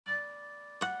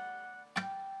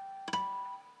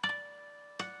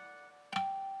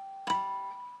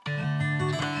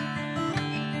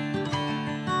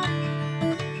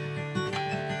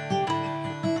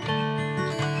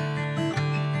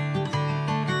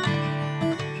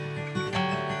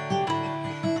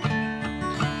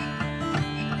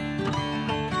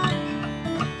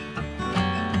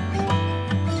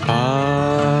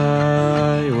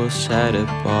at a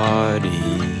party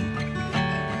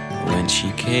when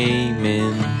she came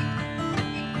in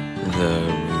the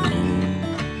room.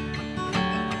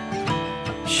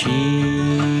 She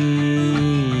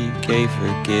gave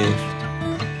her gift,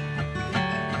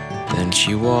 then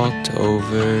she walked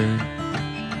over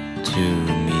to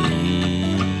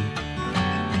me.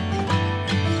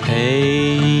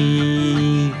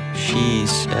 Hey, she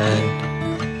said,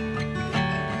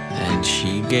 and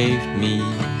she gave me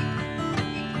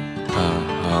a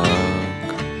hug.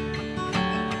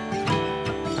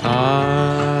 I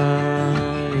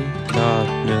got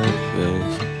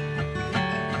nervous,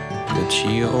 but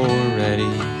she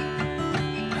already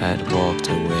had walked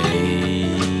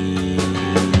away.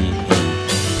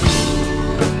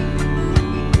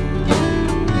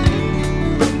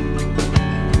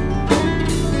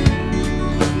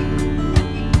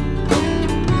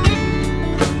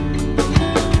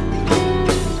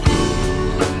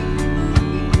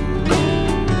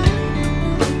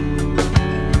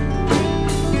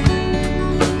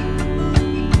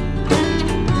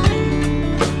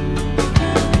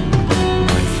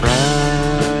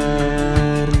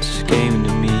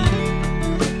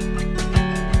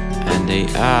 They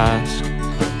asked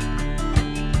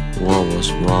what was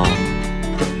wrong.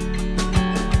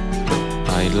 I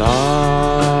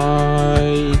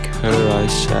like her, I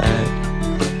said,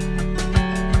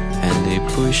 and they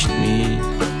pushed me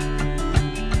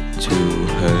to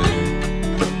her.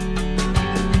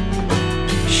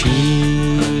 She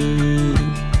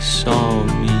saw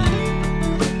me,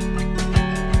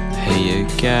 hey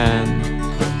again,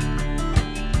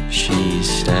 she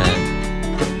said.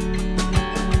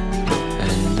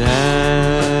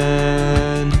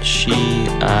 Then she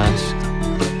asked,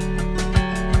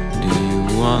 do you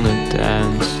wanna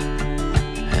dance?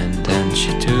 And then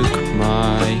she took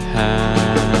my hand.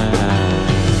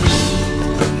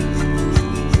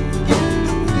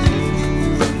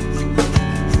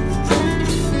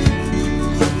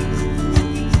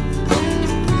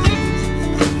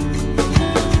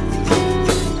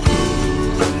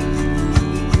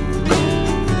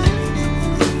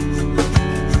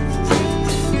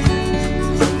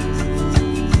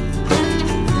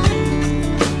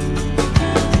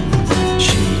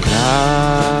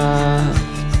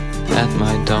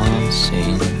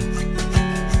 Dancing,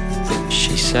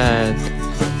 she said,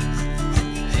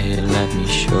 hey, let me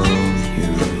show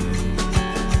you.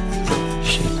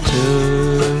 She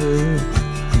took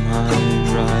my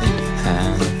right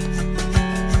hand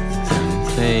and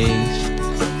placed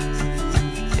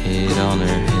it on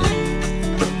her hip,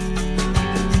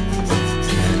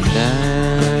 and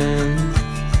then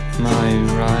my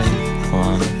right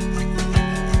one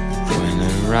went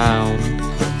around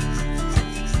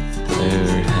her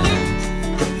hand.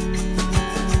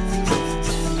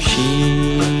 She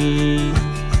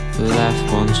laughed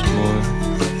once more,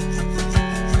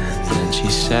 and then she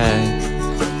said,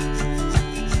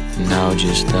 now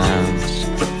just dance.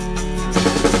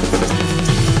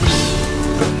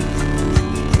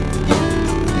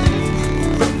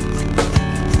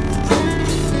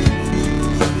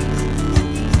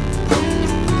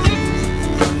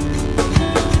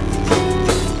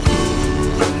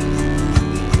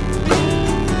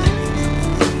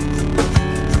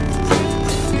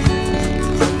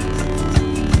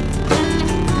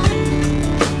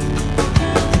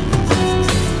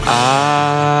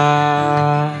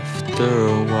 After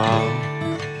a while,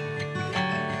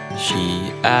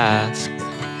 she asked,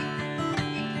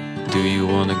 do you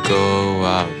wanna go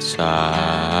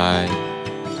outside?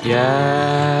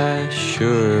 Yeah,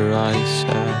 sure, I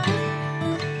said.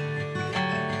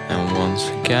 And once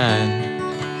again,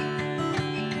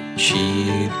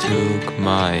 she took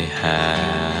my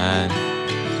hand.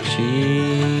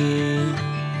 She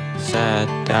sat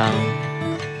down,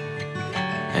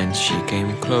 and she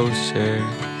came closer,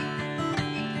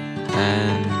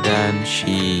 and then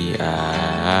she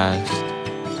asked,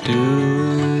 do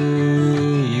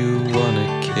you wanna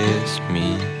kiss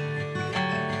me?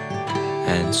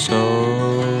 And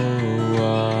so